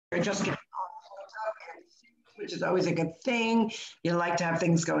Just getting which is always a good thing. You like to have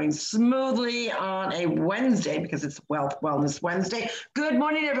things going smoothly on a Wednesday because it's Wealth Wellness Wednesday. Good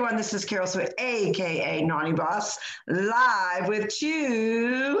morning, everyone. This is Carol Sweet, aka Naughty Boss, live with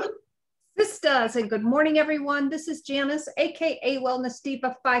TwoSistas. And good morning, everyone. This is Janice, aka Wellness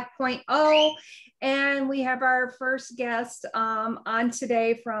Diva 5.0. And we have our first guest on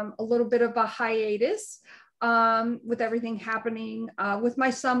today from a little bit of a hiatus. With everything happening with my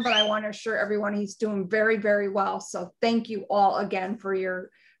son, but I want to assure everyone he's doing very, very well. So thank you all again for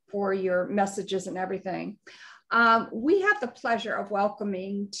your messages and everything. We have the pleasure of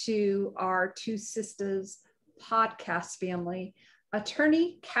welcoming to our TwoSistas podcast family,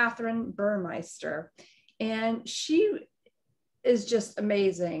 Atty Kathryn Burmeister. And she is just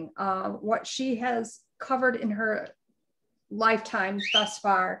amazing. What she has covered in her lifetime thus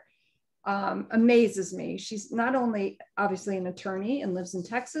far amazes me. She's not only obviously an attorney and lives in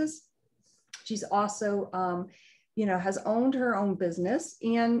Texas, she's also, has owned her own business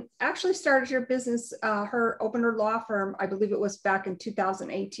and actually started her business, opened her law firm, I believe it was back in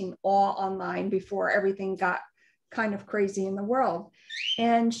 2018, all online before everything got kind of crazy in the world.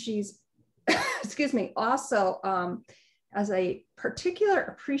 And she's, excuse me, also has a particular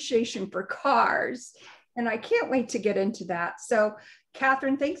appreciation for cars. And I can't wait to get into that. So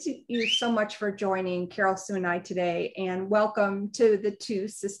Kathryn, thanks you so much for joining Carol Sue and I today, and welcome to the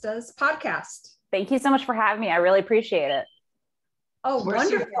TwoSistas podcast. Thank you so much for having me. I really appreciate it. Oh, we're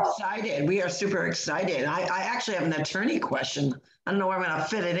wonderful. Super excited. We are super excited. I actually have an attorney question. I don't know where I'm going to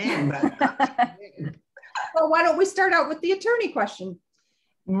fit it in, but. Well, why don't we start out with the attorney question?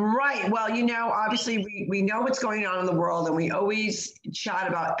 Right. Well, obviously we know what's going on in the world, and we always chat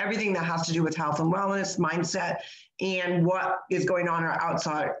about everything that has to do with health and wellness, mindset, and what is going on in our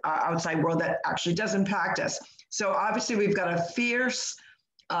outside world that actually does impact us. So obviously we've got a fierce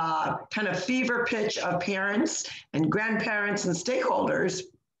kind of fever pitch of parents and grandparents and stakeholders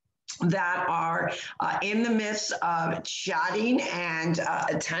that are in the midst of chatting and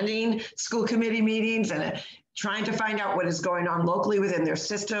attending school committee meetings and trying to find out what is going on locally within their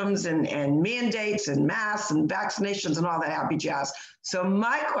systems and mandates and masks and vaccinations and all that happy jazz. So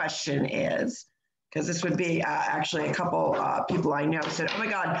my question is, because this would be actually a couple people I know said, oh my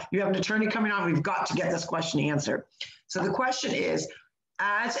God, you have an attorney coming on, we've got to get this question answered. So the question is,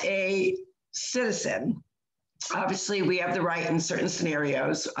 as a citizen, obviously we have the right in certain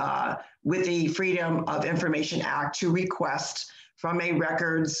scenarios with the Freedom of Information Act to request from a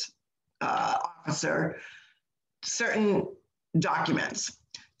records officer certain documents.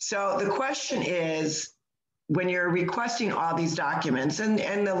 So the question is, when you're requesting all these documents and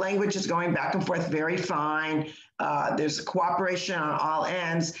the language is going back and forth very fine, there's cooperation on all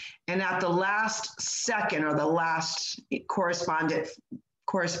ends, and at the last second or the last correspondence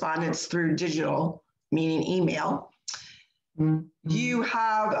through digital, meaning email, you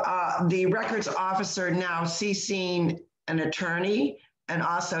have the records officer now CCing an attorney and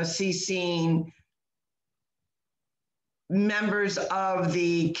also CCing members of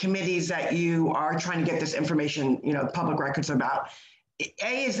the committees that you are trying to get this information, public records about.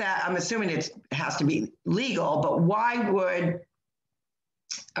 A, is that I'm assuming it has to be legal, but why would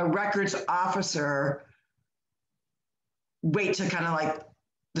a records officer wait to kind of like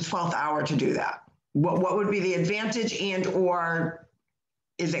the 12th hour to do that? What would be the advantage, and or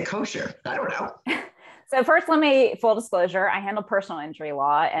is it kosher? I don't know. So first, full disclosure, I handle personal injury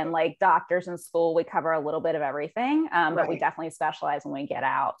law, and like doctors in school, we cover a little bit of everything, but we definitely specialize when we get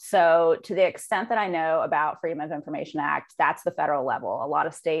out. So to the extent that I know about Freedom of Information Act, that's the federal level. A lot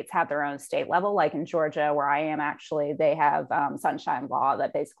of states have their own state level, like in Georgia, where I am actually, they have sunshine law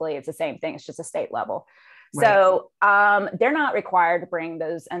that basically it's the same thing. It's just a state level. Right. So they're not required to bring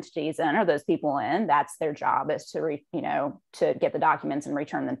those entities in or those people in. That's their job, is to to get the documents and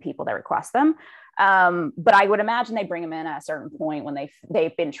return them to people that request them. But I would imagine they bring them in at a certain point when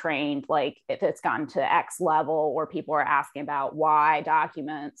they've been trained, like if it's gotten to X level or people are asking about Y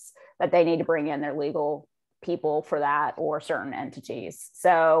documents, that they need to bring in their legal people for that or certain entities.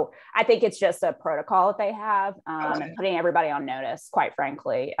 So I think it's just a protocol that they have, and putting everybody on notice, quite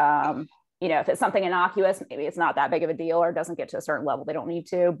frankly. If it's something innocuous, maybe it's not that big of a deal or doesn't get to a certain level, they don't need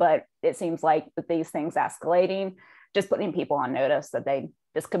to, but it seems like with these things escalating, just putting people on notice that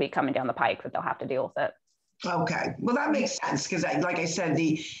this could be coming down the pike, that they'll have to deal with it. Okay, well, that makes sense, because like I said,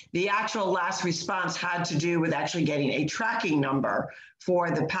 the actual last response had to do with actually getting a tracking number for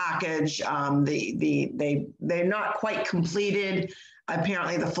the package. They're not quite completed,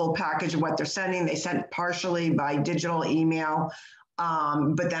 apparently, the full package of what they're sending. They sent partially by digital email.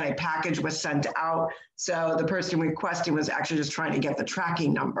 but then a package was sent out. So the person requesting was actually just trying to get the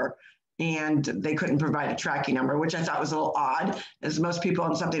tracking number, and they couldn't provide a tracking number, which I thought was a little odd. As most people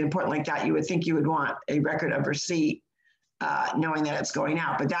on something important like that, you would think you would want a record of receipt, knowing that it's going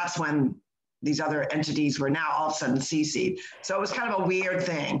out. But that's when these other entities were now all of a sudden CC'd. So it was kind of a weird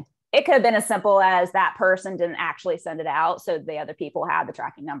thing. It could have been as simple as that person didn't actually send it out, so the other people had the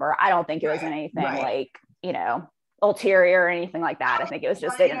tracking number. I don't think it was anything like, you know, ulterior or anything like that. I think it was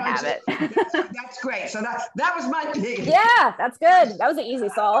just they didn't have it. That's great. So that was my big. Yeah, that's good. That was an easy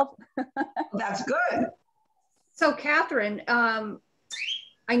solve. That's good. So Kathryn,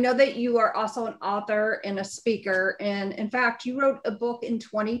 I know that you are also an author and a speaker. And in fact, you wrote a book in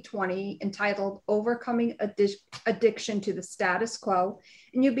 2020 entitled Overcoming Addiction to the Status Quo.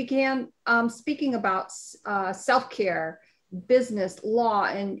 And you began speaking about self-care, business, law,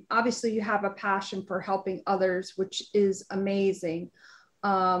 and obviously you have a passion for helping others, which is amazing.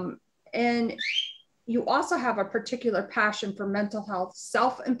 And you also have a particular passion for mental health,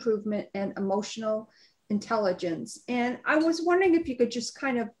 self-improvement, and emotional intelligence. And I was wondering if you could just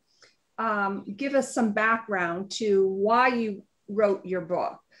kind of give us some background to why you wrote your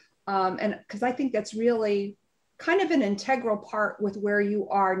book. And because I think that's really kind of an integral part with where you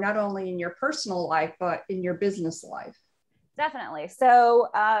are, not only in your personal life, but in your business life. Definitely. So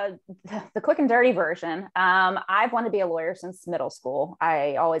the quick and dirty version, I've wanted to be a lawyer since middle school.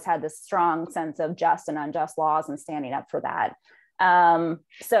 I always had this strong sense of just and unjust laws and standing up for that.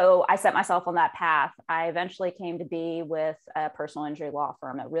 So I set myself on that path. I eventually came to be with a personal injury law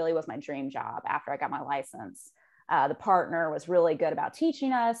firm. It really was my dream job after I got my license. The partner was really good about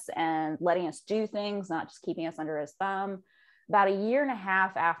teaching us and letting us do things, not just keeping us under his thumb. About a year and a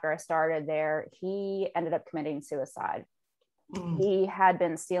half after I started there, he ended up committing suicide. He had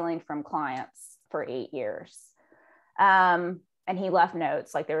been stealing from clients for 8 years. And he left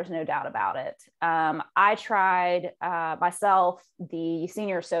notes, like there was no doubt about it. I tried myself, the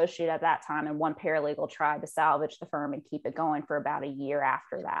senior associate at that time, and one paralegal tried to salvage the firm and keep it going for about a year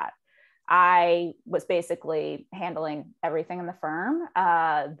after that. I was basically handling everything in the firm.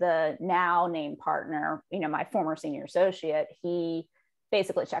 The now named partner, you know, my former senior associate, he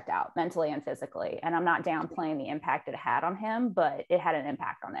basically checked out mentally and physically. And I'm not downplaying the impact it had on him, but it had an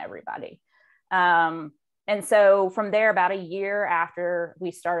impact on everybody. And so from there, about a year after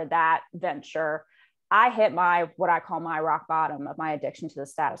we started that venture, I hit what I call my rock bottom of my addiction to the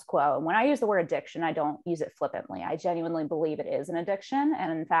status quo. And when I use the word addiction, I don't use it flippantly. I genuinely believe it is an addiction.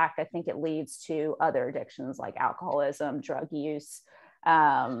 And in fact, I think it leads to other addictions like alcoholism, drug use,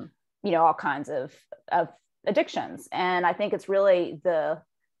 all kinds of addictions. And I think it's really the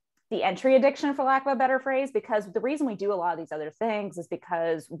entry addiction, for lack of a better phrase, because the reason we do a lot of these other things is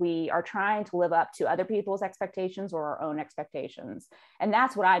because we are trying to live up to other people's expectations or our own expectations. And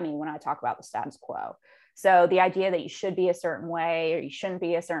that's what I mean when I talk about the status quo. So the idea that you should be a certain way, or you shouldn't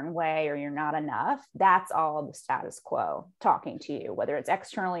be a certain way, or you're not enough, that's all the status quo talking to you, whether it's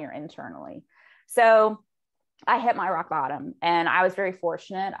externally or internally. So I hit my rock bottom, and I was very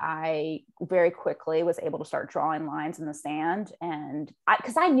fortunate. I very quickly was able to start drawing lines in the sand, and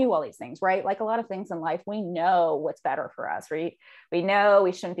because I knew all these things, right? Like a lot of things in life, we know what's better for us, right? We know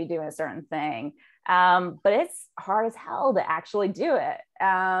we shouldn't be doing a certain thing, but it's hard as hell to actually do it.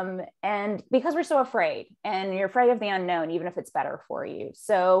 And because we're so afraid, and you're afraid of the unknown, even if it's better for you.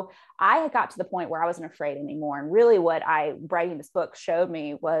 So I had got to the point where I wasn't afraid anymore. And really what writing this book showed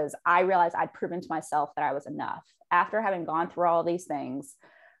me was I realized I'd proven to myself that I was enough. After having gone through all these things,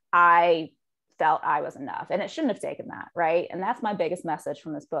 I felt I was enough, and it shouldn't have taken that, right? And that's my biggest message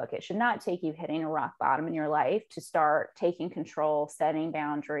from this book. It should not take you hitting a rock bottom in your life to start taking control, setting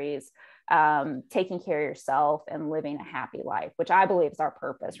boundaries, taking care of yourself, and living a happy life, which I believe is our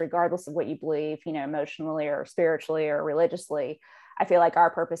purpose, regardless of what you believe, emotionally or spiritually or religiously. I feel like our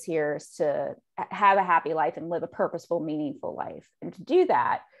purpose here is to have a happy life and live a purposeful, meaningful life. And to do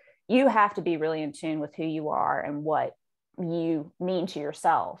that, you have to be really in tune with who you are and what you mean to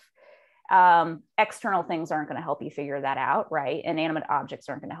yourself. External things aren't going to help you figure that out, right? Inanimate objects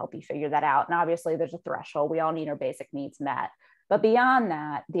aren't going to help you figure that out. And obviously there's a threshold. We all need our basic needs met. But beyond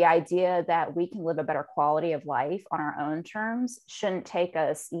that, the idea that we can live a better quality of life on our own terms shouldn't take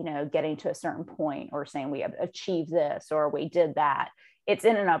us, getting to a certain point or saying we have achieved this or we did that. It's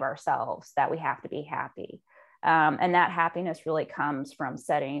in and of ourselves that we have to be happy. And that happiness really comes from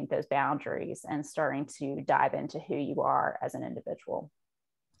setting those boundaries and starting to dive into who you are as an individual.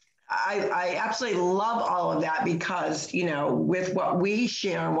 I absolutely love all of that because, with what we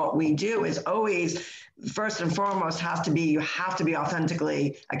share and what we do is always, first and foremost, you have to be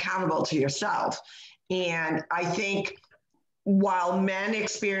authentically accountable to yourself. And I think while men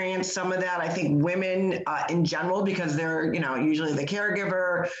experience some of that, I think women in general, because they're, usually the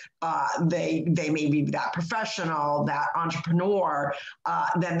caregiver, they may be that professional, that entrepreneur,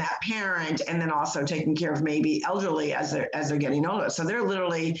 then that parent, and then also taking care of maybe elderly as they're getting older. So they're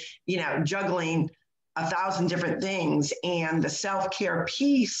literally, juggling 1,000 different things. And the self-care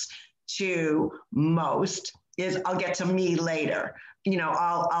piece to most is, I'll get to me later.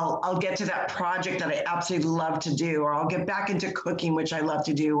 I'll get to that project that I absolutely love to do, or I'll get back into cooking, which I love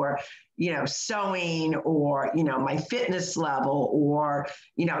to do, or, sewing, or, my fitness level, or,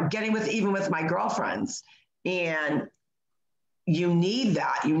 getting even with my girlfriends. And you need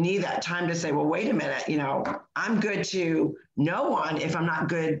that time to say, well, wait a minute, I'm good to no one if I'm not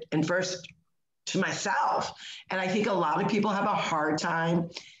good and first to myself. And I think a lot of people have a hard time.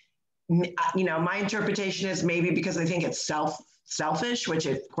 My interpretation is maybe because I think it's selfish, which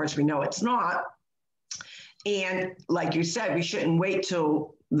of course we know it's not. And like you said, we shouldn't wait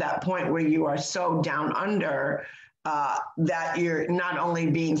till that point where you are so down under that you're not only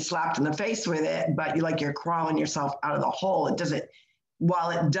being slapped in the face with it, but you're crawling yourself out of the hole. It doesn't,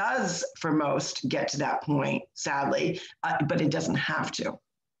 while it does for most get to that point, sadly, but it doesn't have to.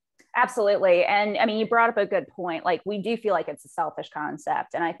 Absolutely. And I mean, you brought up a good point. Like, we do feel like it's a selfish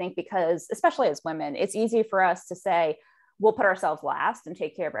concept. And I think because, especially as women, it's easy for us to say, we'll put ourselves last and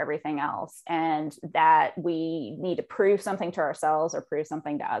take care of everything else. And that we need to prove something to ourselves or prove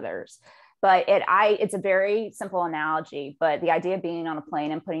something to others. But it's a very simple analogy, but the idea of being on a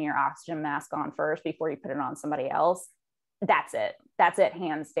plane and putting your oxygen mask on first before you put it on somebody else, that's it,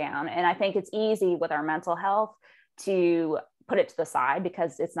 hands down. And I think it's easy with our mental health to put it to the side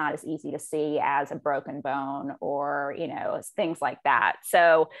because it's not as easy to see as a broken bone or, things like that.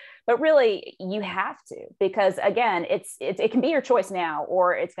 So, but really you have to, because again, it can be your choice now,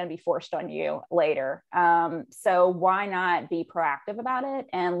 or it's going to be forced on you later. So why not be proactive about it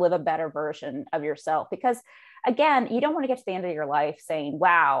and live a better version of yourself? Because again, you don't want to get to the end of your life saying,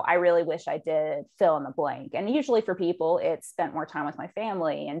 wow, I really wish I did fill in the blank. And usually for people, it's spent more time with my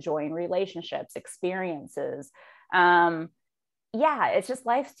family, enjoying relationships, experiences. Yeah, it's just,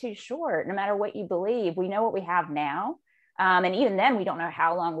 life's too short. No matter what you believe, we know what we have now. And even then we don't know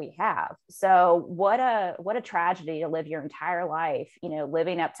how long we have. So what a tragedy to live your entire life,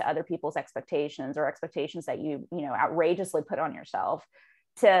 living up to other people's expectations or expectations that you outrageously put on yourself,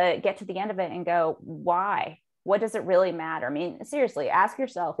 to get to the end of it and go, why? What does it really matter? I mean, seriously, ask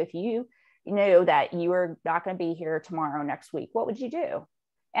yourself, if you knew that you were not going to be here tomorrow, next week, what would you do?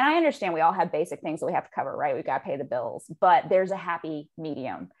 And I understand we all have basic things that we have to cover, right? We've got to pay the bills, but there's a happy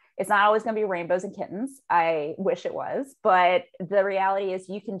medium. It's not always going to be rainbows and kittens. I wish it was, but the reality is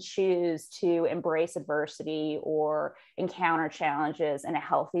you can choose to embrace adversity or encounter challenges in a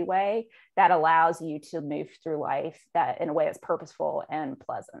healthy way that allows you to move through life in a way that's purposeful and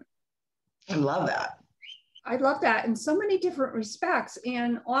pleasant. I love that. I love that in so many different respects.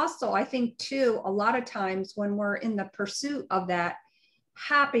 And also, I think too, a lot of times when we're in the pursuit of that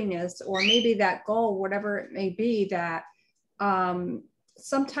happiness or maybe that goal, whatever it may be, that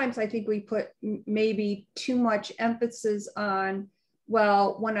sometimes I think we put maybe too much emphasis on,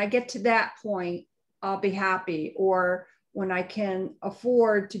 well, when I get to that point, I'll be happy, or when I can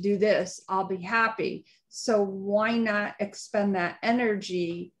afford to do this, I'll be happy. So why not expend that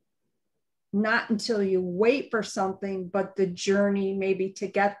energy, not until you wait for something, but the journey maybe to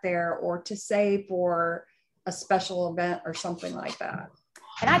get there, or to save for a special event or something like that.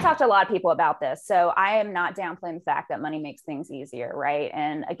 And I talked to a lot of people about this. So I am not downplaying the fact that money makes things easier, right?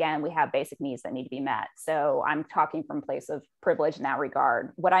 And again, we have basic needs that need to be met. So I'm talking from a place of privilege in that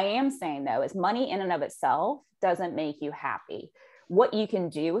regard. What I am saying though, is money in and of itself doesn't make you happy. What you can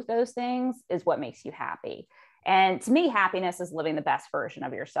do with those things is what makes you happy. And to me, happiness is living the best version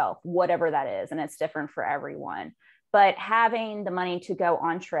of yourself, whatever that is. And it's different for everyone. But having the money to go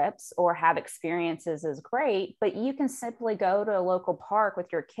on trips or have experiences is great, but you can simply go to a local park with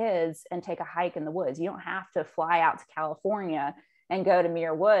your kids and take a hike in the woods. You don't have to fly out to California and go to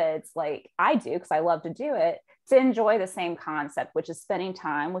Muir Woods like I do, because I love to do it, to enjoy the same concept, which is spending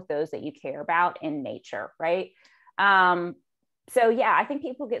time with those that you care about in nature, right? So yeah, I think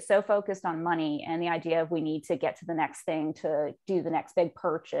people get so focused on money and the idea of we need to get to the next thing to do the next big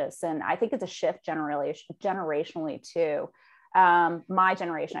purchase. And I think it's a shift generationally too. My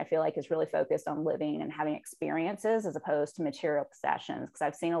generation, I feel like, is really focused on living and having experiences as opposed to material possessions. Because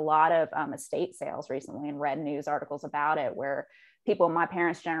I've seen a lot of estate sales recently and read news articles about it, where people in my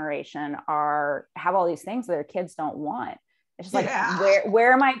parents' generation have all these things that their kids don't want. It's just like,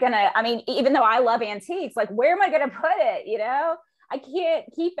 where am I gonna, I mean, even though I love antiques, like, where am I gonna put it? I can't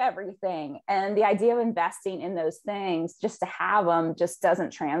keep everything. And the idea of investing in those things just to have them just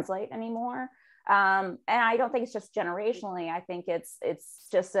doesn't translate anymore. And I don't think it's just generationally. I think it's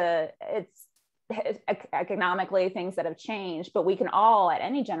just it's economically things that have changed, but we can all at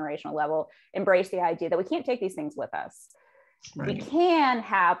any generational level embrace the idea that we can't take these things with us. Right. We can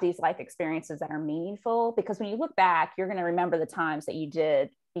have these life experiences that are meaningful, because when you look back, you're going to remember the times that you did,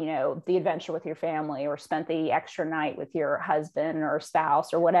 you know, the adventure with your family, or spent the extra night with your husband or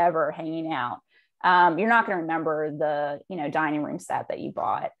spouse or whatever, hanging out. You're not going to remember the, you know, dining room set that you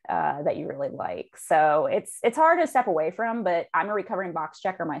bought that you really like. So it's hard to step away from, but I'm a recovering box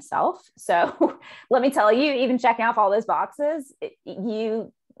checker myself. So let me tell you, even checking off all those boxes,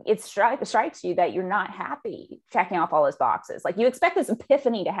 it strikes you that you're not happy checking off all those boxes. Like, you expect this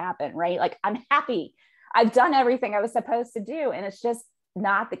epiphany to happen, right? Like, I'm happy, I've done everything I was supposed to do. And it's just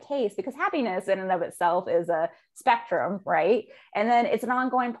not the case, because happiness in and of itself is a spectrum, right? And then it's an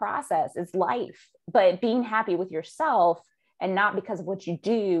ongoing process, it's life. But being happy with yourself, and not because of what you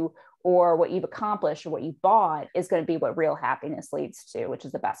do or what you've accomplished or what you bought, is going to be what real happiness leads to, which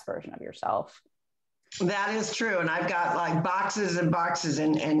is the best version of yourself. That is true. And I've got like boxes and boxes,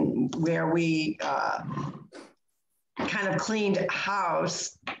 and where we kind of cleaned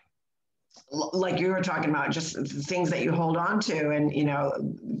house, like you were talking about, just things that you hold on to. And, you know,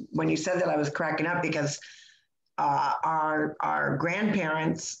 when you said that, I was cracking up, because our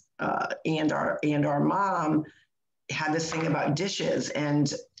grandparents and our mom had this thing about dishes,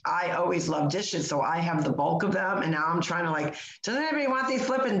 and I always love dishes. So I have the bulk of them. And now I'm trying to, like, doesn't anybody want these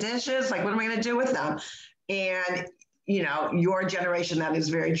flipping dishes? Like, what am I going to do with them? And, you know, your generation, that is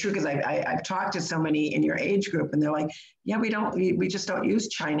very true, because I've talked to so many in your age group, and they're like, yeah, we just don't use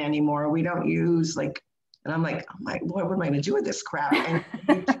China anymore. We don't use, like, and I'm like, oh my Lord, what am I going to do with this crap? And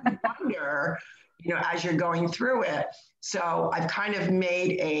you wonder, you know, as you're going through it. So I've kind of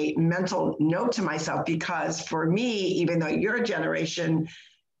made a mental note to myself, because for me, even though your generation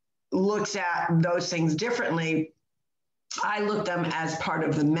looks at those things differently, I look them as part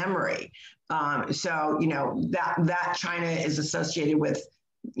of the memory. So, you know, that China is associated with,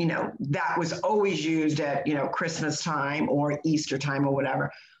 you know, that was always used at, you know, Christmas time or Easter time or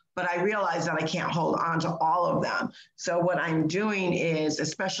whatever. But I realize that I can't hold on to all of them. So what I'm doing is,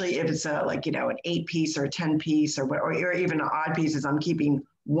 especially if it's a, like, you know, an 8-piece or a 10-piece or even an odd piece, is I'm keeping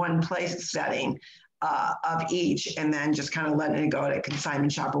one place setting of each, and then just kind of letting it go to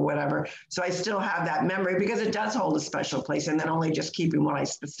consignment shop or whatever. So I still have that memory, because it does hold a special place, and then only just keeping what I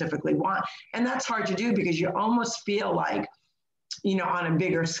specifically want. And that's hard to do, because you almost feel like, you know, on a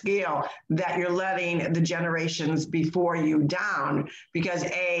bigger scale, that you're letting the generations before you down, because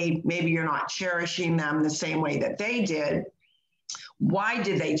maybe you're not cherishing them the same way that they did. Why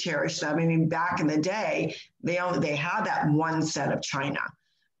did they cherish them? I mean, back in the day, they had that one set of china.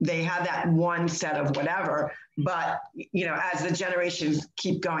 They had that one set of whatever, but, you know, as the generations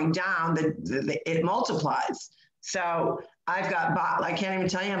keep going down, it multiplies. So I've got, I can't even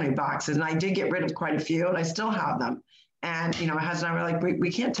tell you how many boxes, and I did get rid of quite a few, and I still have them. And, you know, my husband and I were like,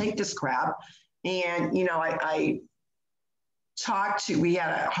 we can't take this crap. And, you know, we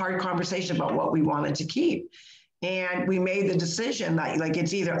had a hard conversation about what we wanted to keep. And we made the decision that, like,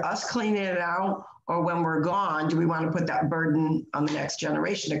 it's either us cleaning it out, or when we're gone, do we want to put that burden on the next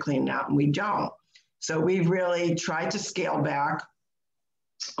generation to clean it out? And we don't. So we've really tried to scale back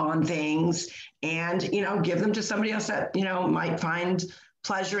on things, and, you know, give them to somebody else that, you know, might find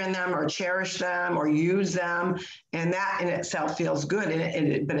pleasure in them, or cherish them, or use them. And that in itself feels good.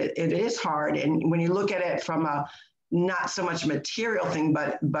 But it is hard. And when you look at it from a not so much a material thing,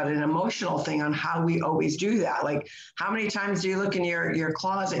 but an emotional thing on how we always do that. Like, how many times do you look in your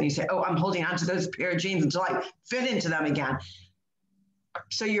closet and you say, oh, I'm holding on to those pair of jeans until I fit into them again?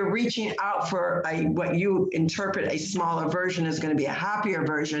 So you're reaching out for what you interpret a smaller version is going to be a happier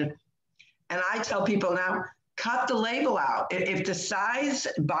version. And I tell people now, cut the label out. If the size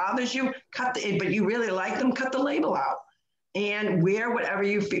bothers you, but you really like them, cut the label out. And wear whatever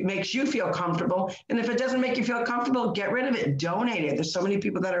makes you feel comfortable. And if it doesn't make you feel comfortable, get rid of it, donate it. There's so many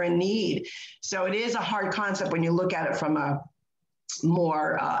people that are in need. So it is a hard concept when you look at it from a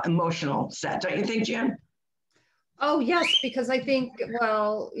more emotional set. Don't you think, Jen? Oh, yes, because I think,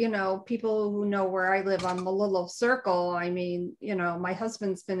 well, you know, people who know where I live on Malillo Circle, I mean, you know, my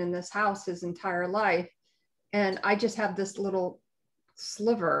husband's been in this house his entire life, and I just have this little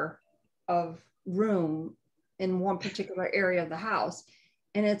sliver of room in one particular area of the house,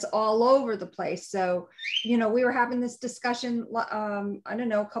 and it's all over the place. So, you know, we were having this discussion, I don't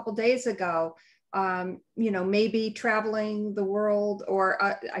know, a couple days ago, you know, maybe traveling the world, or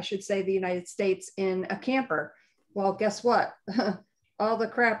I should say the United States, in a camper. Well, guess what? all the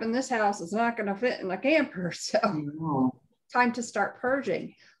crap in this house is not going to fit in the camper. So time to start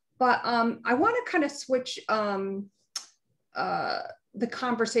purging. But I want to kind of switch the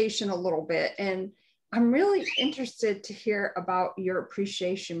conversation a little bit. And I'm really interested to hear about your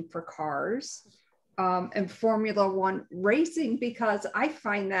appreciation for cars and Formula One racing, because I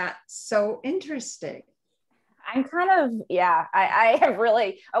find that so interesting. I'm kind of, I have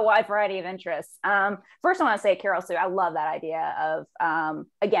really a wide variety of interests. First, I want to say, Carol Sue, I love that idea of,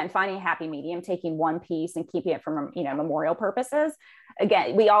 again, finding a happy medium, taking one piece and keeping it for, memorial purposes.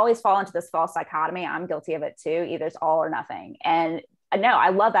 Again, we always fall into this false dichotomy. I'm guilty of it too. Either it's all or nothing. And no, I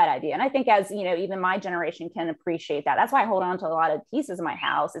love that idea. And I think as, even my generation can appreciate that. That's why I hold on to a lot of pieces of my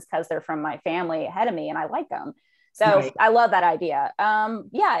house, is because they're from my family ahead of me and I like them. So right. I love that idea.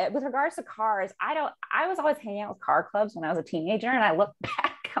 With regards to cars, I was always hanging out with car clubs when I was a teenager, and I look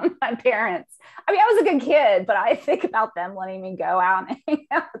back on my parents. I mean, I was a good kid, but I think about them letting me go out and hang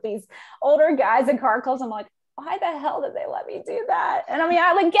out with these older guys in car clubs. I'm like, why the hell did they let me do that? And I mean,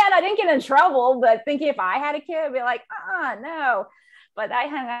 I didn't get in trouble, but thinking if I had a kid, I'd be like, no. But I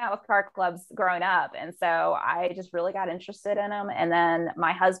hung out with car clubs growing up. And so I just really got interested in them. And then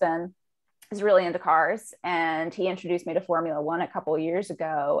my husband is really into cars, and he introduced me to Formula One a couple of years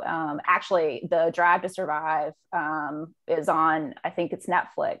ago. Actually, the Drive to Survive is on, I think it's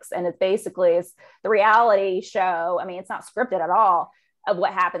Netflix, and it's the reality show. I mean, it's not scripted at all of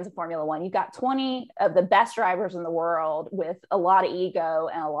what happens in Formula One. You've got 20 of the best drivers in the world with a lot of ego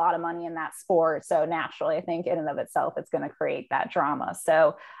and a lot of money in that sport. So naturally, I think in and of itself, it's going to create that drama.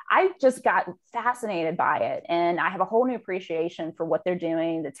 So I just got fascinated by it. And I have a whole new appreciation for what they're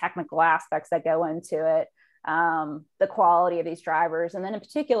doing, the technical aspects that go into it, the quality of these drivers. And then in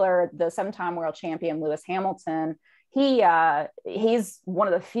particular, the 7-time world champion, Lewis Hamilton, he's one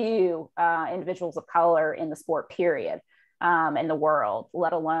of the few individuals of color in the sport, period. In the world,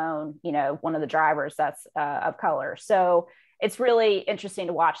 let alone, one of the drivers that's of color. So it's really interesting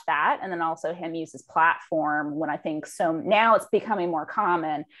to watch that. And then also him use his platform when I think so now it's becoming more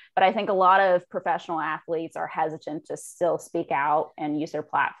common, but I think a lot of professional athletes are hesitant to still speak out and use their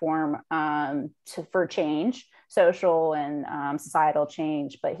platform for change, social and societal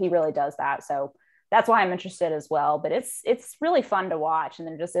change, but he really does that. So that's why I'm interested as well, but it's really fun to watch. And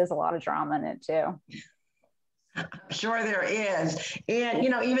there just is a lot of drama in it too. Sure there is. And,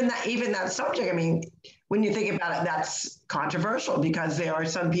 even that subject, I mean, when you think about it, that's controversial, because there are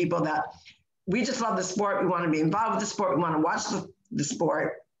some people that we just love the sport. We want to be involved with the sport. We want to watch the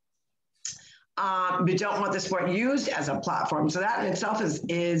sport. We don't want the sport used as a platform. So that in itself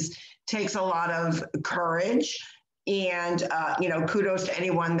takes a lot of courage. And, kudos to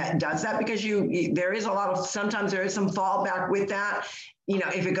anyone that does that, because sometimes there is some fallback with that,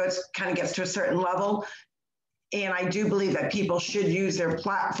 if it gets to a certain level. And I do believe that people should use their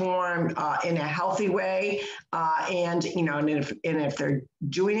platform in a healthy way. And if they're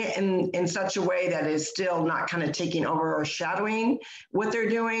doing it in such a way that is still not kind of taking over or shadowing what they're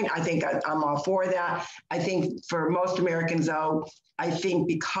doing, I think I'm all for that. I think for most Americans, though, I think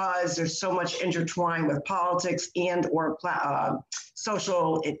because there's so much intertwined with politics and or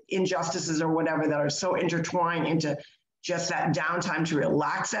social injustices or whatever that are so intertwined into just that downtime to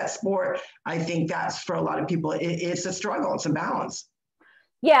relax that sport, I think that's for a lot of people, it's a struggle, it's a balance.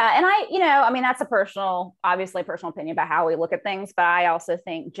 Yeah. And that's obviously personal opinion about how we look at things. But I also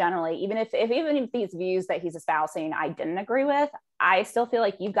think generally, even if these views that he's espousing, I didn't agree with, I still feel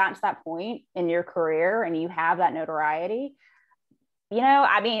like you've gotten to that point in your career and you have that notoriety.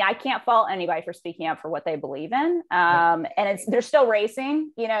 I can't fault anybody for speaking up for what they believe in. And they're still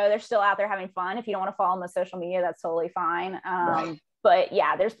racing, they're still out there having fun. If you don't want to follow them on social media, that's totally fine. Right. But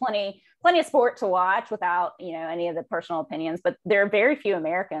yeah, there's plenty of sport to watch without, any of the personal opinions, but there are very few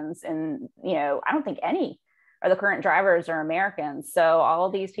Americans, and, I don't think any of the current drivers are Americans. So all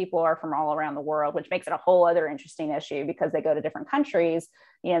of these people are from all around the world, which makes it a whole other interesting issue, because they go to different countries,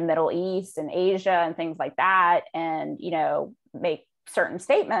 Middle East and Asia and things like that. And, make certain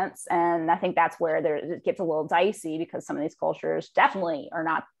statements. And I think that's where it gets a little dicey, because some of these cultures definitely are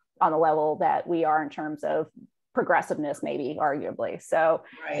not on the level that we are in terms of progressiveness, maybe arguably. So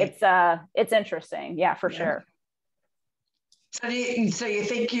right. It's interesting. Yeah, for sure. So you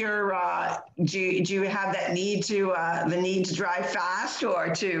think do you have that need to drive fast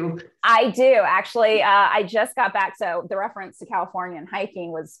or to? I do actually. I just got back. So the reference to California and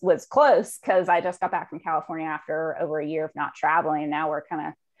hiking was close, because I just got back from California after over a year of not traveling. And now we're kind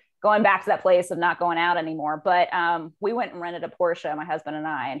of going back to that place of not going out anymore. But we went and rented a Porsche, my husband and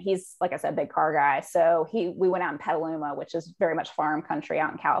I, and he's, like I said, a big car guy. So we went out in Petaluma, which is very much farm country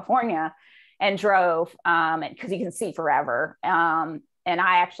out in California, and drove because you can see forever. And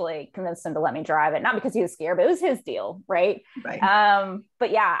I actually convinced him to let me drive it, not because he was scared, but it was his deal. Right. Right. But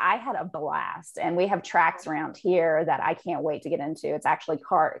yeah, I had a blast, and we have tracks around here that I can't wait to get into. It's actually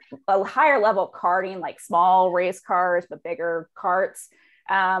a higher level karting, like small race cars, but bigger karts.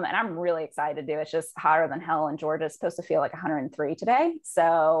 And I'm really excited to do it. It's just hotter than hell in Georgia. It's supposed to feel like 103 today.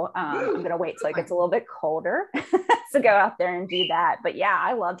 So I'm going to wait till it gets a little bit colder to go out there and do that. But yeah,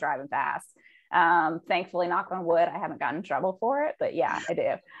 I love driving fast. Thankfully, knock on wood, I haven't gotten in trouble for it, but yeah, I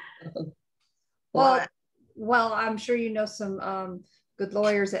do. Well, I'm sure you know some good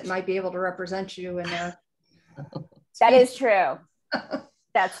lawyers that might be able to represent you in a that is true.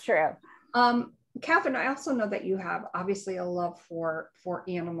 That's true. Kathryn, I also know that you have obviously a love for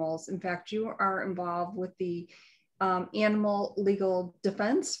animals. In fact, you are involved with the Animal Legal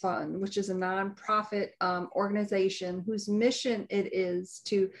Defense Fund, which is a nonprofit organization whose mission it is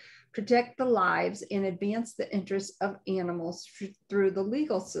to protect the lives and advance the interests of animals through the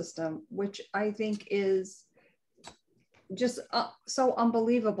legal system, which I think is just so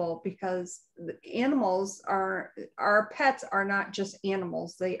unbelievable, because the animals our pets are not just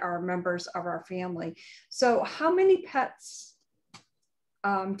animals, they are members of our family. So how many pets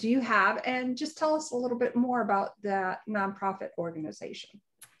do you have? And just tell us a little bit more about that nonprofit organization.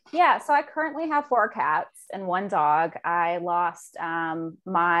 Yeah, so I currently have 4 cats and 1 dog. I lost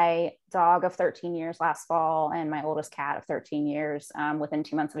my dog of 13 years last fall and my oldest cat of 13 years within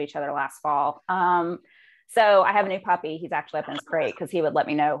 2 months of each other last fall. So I have a new puppy. He's actually up in his crate because he would let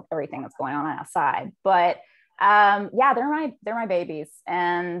me know everything that's going on outside. But yeah, they're my babies,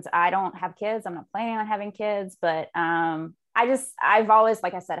 and I don't have kids. I'm not planning on having kids, but I've always,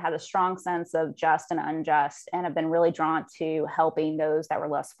 like I said, had a strong sense of just and unjust, and have been really drawn to helping those that were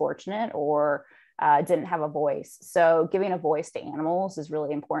less fortunate or didn't have a voice. So giving a voice to animals is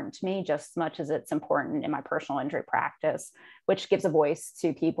really important to me, just as much as it's important in my personal injury practice, which gives a voice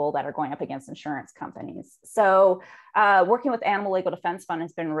to people that are going up against insurance companies. So working with Animal Legal Defense Fund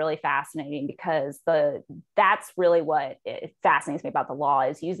has been really fascinating, because that's really what it fascinates me about the law,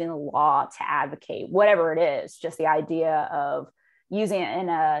 is using the law to advocate, whatever it is, just the idea of using it in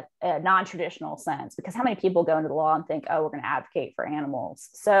a non-traditional sense, because how many people go into the law and think, oh, we're going to advocate for animals?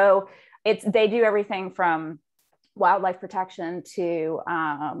 So they do everything from wildlife protection to,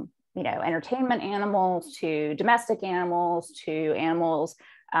 entertainment animals, to domestic animals, to animals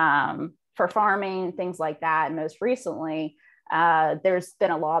for farming, things like that. And most recently, there's been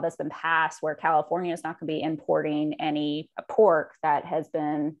a law that's been passed where California is not going to be importing any pork that has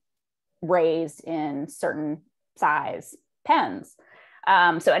been raised in certain size pens.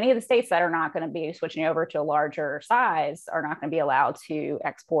 So any of the states that are not going to be switching over to a larger size are not going to be allowed to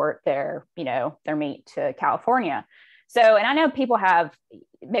export their meat to California. So, and I know people have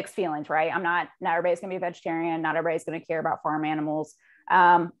mixed feelings, right? Not everybody's going to be a vegetarian. Not everybody's going to care about farm animals.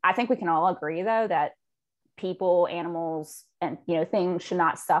 I think we can all agree, though, that people, animals, and things should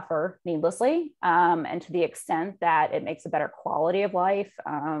not suffer needlessly. And to the extent that it makes a better quality of life,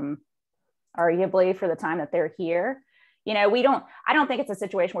 arguably for the time that they're here. I don't think it's a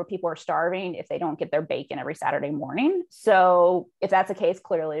situation where people are starving if they don't get their bacon every Saturday morning. So if that's the case,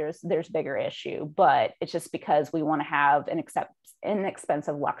 clearly there's a bigger issue, but it's just because we want to have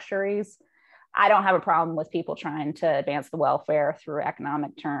inexpensive luxuries. I don't have a problem with people trying to advance the welfare through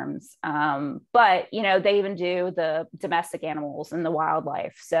economic terms. But, they even do the domestic animals and the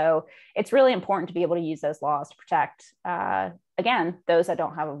wildlife. So it's really important to be able to use those laws to protect, again, those that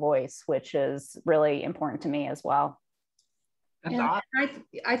don't have a voice, which is really important to me as well. And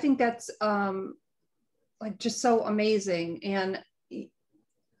I think that's just so amazing. And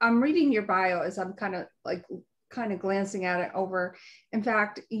I'm reading your bio as I'm kind of glancing at it over. In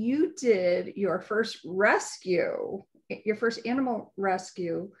fact, you did your first animal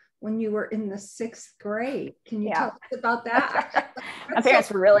rescue when you were in the 6th grade. Can you tell us about that? My parents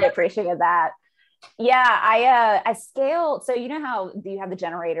really appreciated that. Yeah, I scaled. So you know how you have the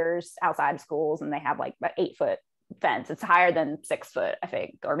generators outside of schools, and they have like an 8-foot fence. It's higher than 6 foot, I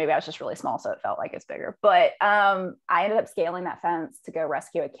think, or maybe I was just really small, so it felt like it's bigger. But I ended up scaling that fence to go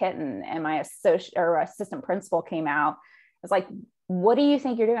rescue a kitten, and my assistant principal came out. I was like, "What do you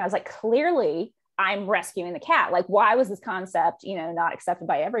think you're doing?" I was like, "Clearly, I'm rescuing the cat. Like, why was this concept, not accepted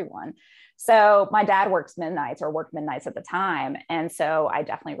by everyone?" So my dad worked midnights at the time, and so I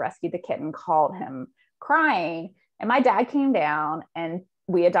definitely rescued the kitten, called him crying, and my dad came down and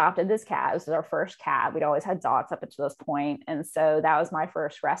we adopted this cat. This was our first cat. We'd always had dogs up until this point. And so that was my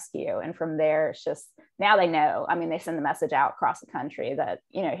first rescue. And from there, it's just, now they know. I mean, they send the message out across the country that,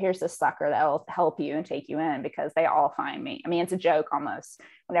 you know, here's this sucker that will help you and take you in, because they all find me. I mean, it's a joke almost.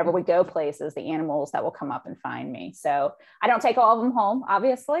 Whenever we go places, the animals that will come up and find me. So I don't take all of them home,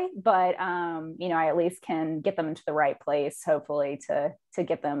 obviously, but, you know, I at least can get them into the right place, hopefully to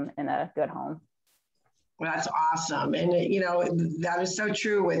get them in a good home. Well, that's awesome. And, you know, that is so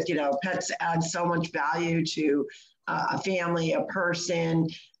true with, you know, pets add so much value to a family, a person,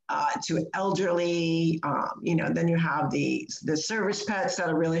 to elderly, you know, then you have the service pets that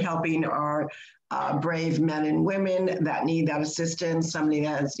are really helping our brave men and women that need that assistance. Somebody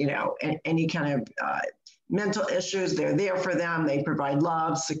that has, you know, any kind of mental issues, they're there for them. They provide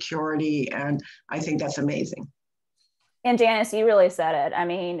love, security, and I think that's amazing. And Janice, you really said it. I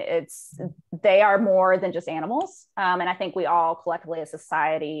mean, they are more than just animals. And I think we all collectively as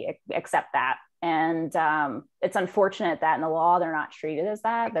society accept that. And it's unfortunate that in the law, they're not treated as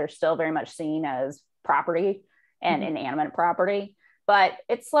that. They're still very much seen as property and inanimate property, but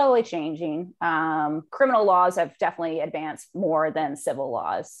it's slowly changing. Criminal laws have definitely advanced more than civil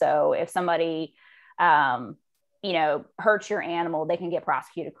laws. So if somebody, you know, hurts your animal, they can get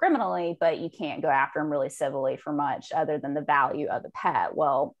prosecuted criminally, but you can't go after them really civilly for much other than the value of the pet.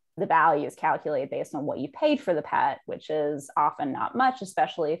 Well, the value is calculated based on what you paid for the pet, which is often not much,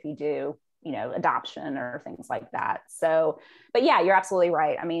 especially if you do, you know, adoption or things like that. So, but yeah, you're absolutely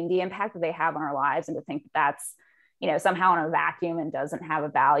right. I mean, the impact that they have on our lives, and to think that that's, you know, somehow in a vacuum and doesn't have a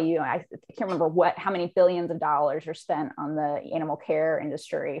value. I can't remember how many billions of dollars are spent on the animal care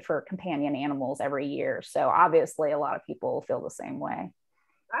industry for companion animals every year. So obviously a lot of people feel the same way.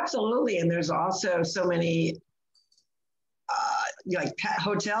 Absolutely. And there's also so many like pet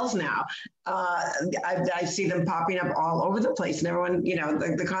hotels now. I see them popping up all over the place, and everyone, you know,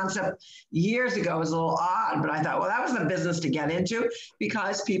 the concept years ago was a little odd, but I thought, well, that was a business to get into,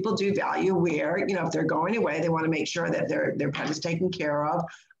 because people do value where, you know, if they're going away, they want to make sure that their pet is taken care of.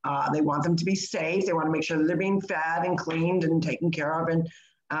 They want them to be safe. They want to make sure that they're being fed and cleaned and taken care of. And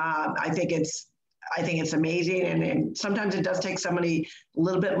I think it's amazing. And sometimes it does take somebody a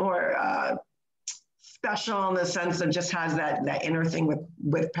little bit more special in the sense that just has that inner thing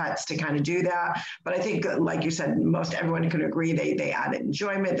with pets to kind of do that. But I think, like you said, most everyone can agree they add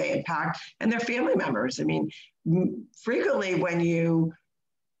enjoyment, they impact, and they're family members. I mean, frequently when you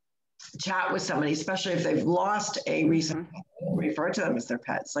chat with somebody, especially if they've lost a recent pet, refer to them as their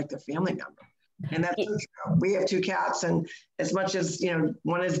pets, like their family member. And that's so true. We have two cats, and as much as, you know,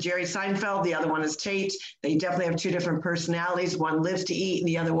 one is Jerry Seinfeld, the other one is Tate. They definitely have two different personalities. One lives to eat, and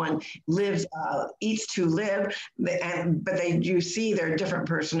the other one eats to live. But you see their different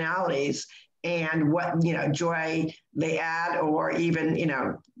personalities and what, you know, joy they add, or even, you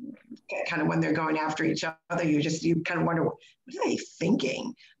know, kind of when they're going after each other, you kind of wonder, what are they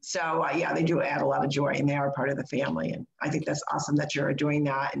thinking? So yeah, they do add a lot of joy, and they are part of the family. And I think that's awesome that you're doing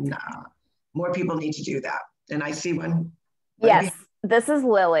that, and more people need to do that. And I see one. Yes, this is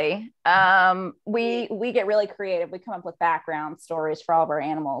Lily. We get really creative. We come up with background stories for all of our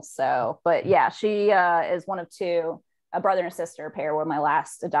animals. So, but yeah, she is one of two, a brother and sister pair were my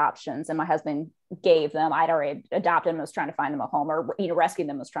last adoptions, and my husband gave them. I'd already adopted them, was trying to find them a home, or, you know, rescued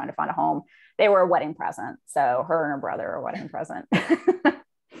them, was trying to find a home. They were a wedding present. So her and her brother are a wedding present.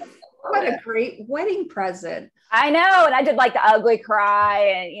 What a great wedding present. I know. And I did like the ugly cry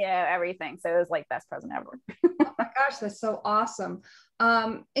and, you know, everything. So it was like best present ever. Oh my gosh, that's so awesome.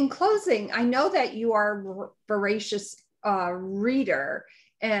 In closing, I know that you are a voracious reader,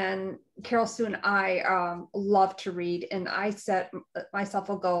 and Carol Sue and I love to read. And I set myself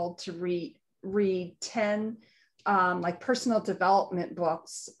a goal to read 10 like personal development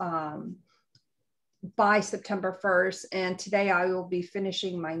books by September 1st. And today I will be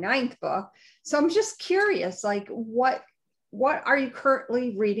finishing my 9th book. So I'm just curious, like what are you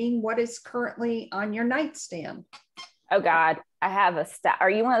currently reading? What is currently on your nightstand? Oh God, I have a stack.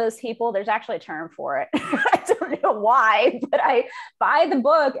 Are you one of those people? There's actually a term for it. I don't know why, but I buy the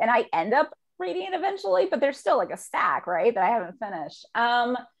book and I end up reading it eventually, but there's still like a stack, right, that I haven't finished.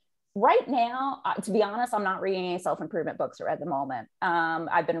 Right now, to be honest, I'm not reading any self-improvement books at the moment.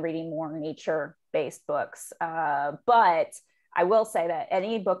 I've been reading more nature-based books, but I will say that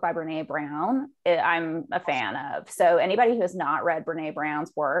any book by Brene Brown, I'm a fan of. So anybody who has not read Brene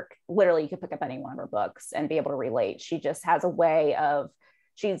Brown's work, literally you could pick up any one of her books and be able to relate. She just has a way of,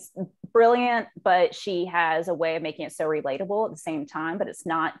 she's brilliant, but she has a way of making it so relatable at the same time, but it's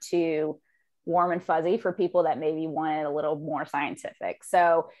not too warm and fuzzy for people that maybe wanted a little more scientific.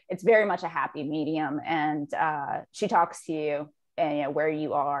 So it's very much a happy medium, and she talks to you and where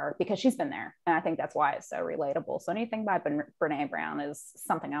you are, because she's been there. And I think that's why it's so relatable. So anything by Brene Brown is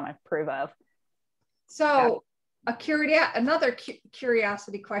something I approve of. So another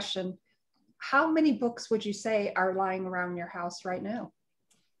curiosity question. How many books would you say are lying around your house right now?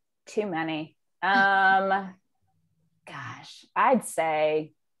 Too many. Gosh, I'd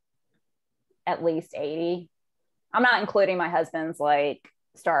say at least 80. I'm not including my husband's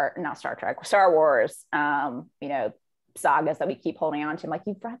Star Wars, sagas that we keep holding on to. I'm like,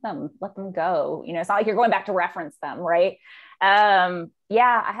 you've read them, let them go. It's not like you're going back to reference them, right? I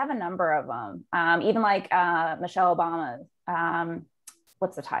have a number of them. Even Michelle Obama,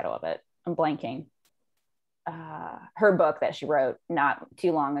 what's the title of it? I'm blanking. Her book that she wrote not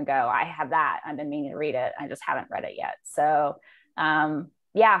too long ago. I have that. I've been meaning to read it. I just haven't read it yet. So I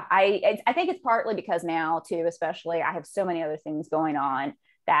think it's partly because now too, especially I have so many other things going on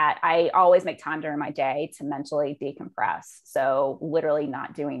that I always make time during my day to mentally decompress. So literally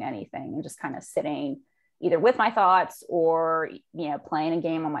not doing anything and just kind of sitting either with my thoughts or, playing a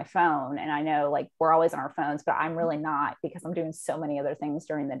game on my phone. And I know we're always on our phones, but I'm really not, because I'm doing so many other things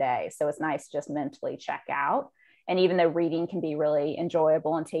during the day. So it's nice to just mentally check out. And even though reading can be really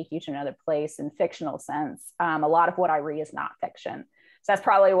enjoyable and take you to another place in fictional sense, a lot of what I read is not fiction. So that's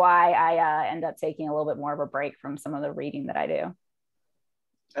probably why I end up taking a little bit more of a break from some of the reading that I do.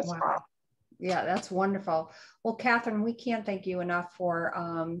 That's wow. Yeah, that's wonderful. Well, Kathryn, we can't thank you enough for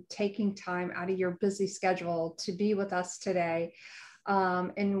taking time out of your busy schedule to be with us today.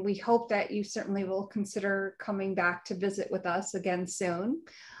 And we hope that you certainly will consider coming back to visit with us again soon.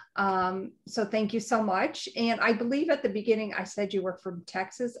 So thank you so much. And I believe at the beginning, I said you were from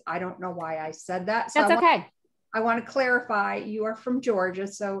Texas. I don't know why I said that. So that's okay. I want to clarify, you are from Georgia.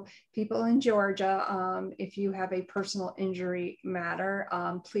 So people in Georgia, if you have a personal injury matter,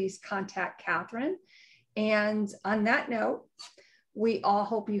 please contact Kathryn. And on that note, we all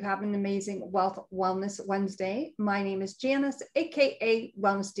hope you have an amazing Wealth Wellness Wednesday. My name is Janice, AKA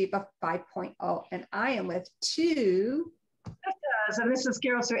Wellness Diva 5.0, and I am with And this is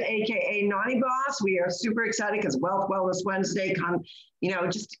Carol, AKA Naughty Boss. We are super excited because Wealth Wellness Wednesday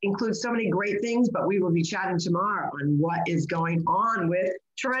just includes so many great things, but we will be chatting tomorrow on what is going on with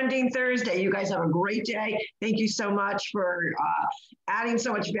Trending Thursday. You guys have a great day. Thank you so much for adding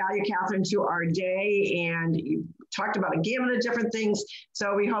so much value, Kathryn, to our day. And you talked about a gamut of different things.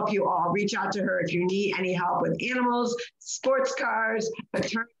 So we hope you all reach out to her if you need any help with animals, sports cars,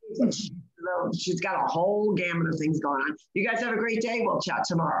 attorneys. She's got a whole gamut of things going on. You guys have a great day. We'll chat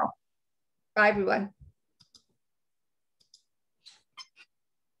tomorrow. Bye, everyone.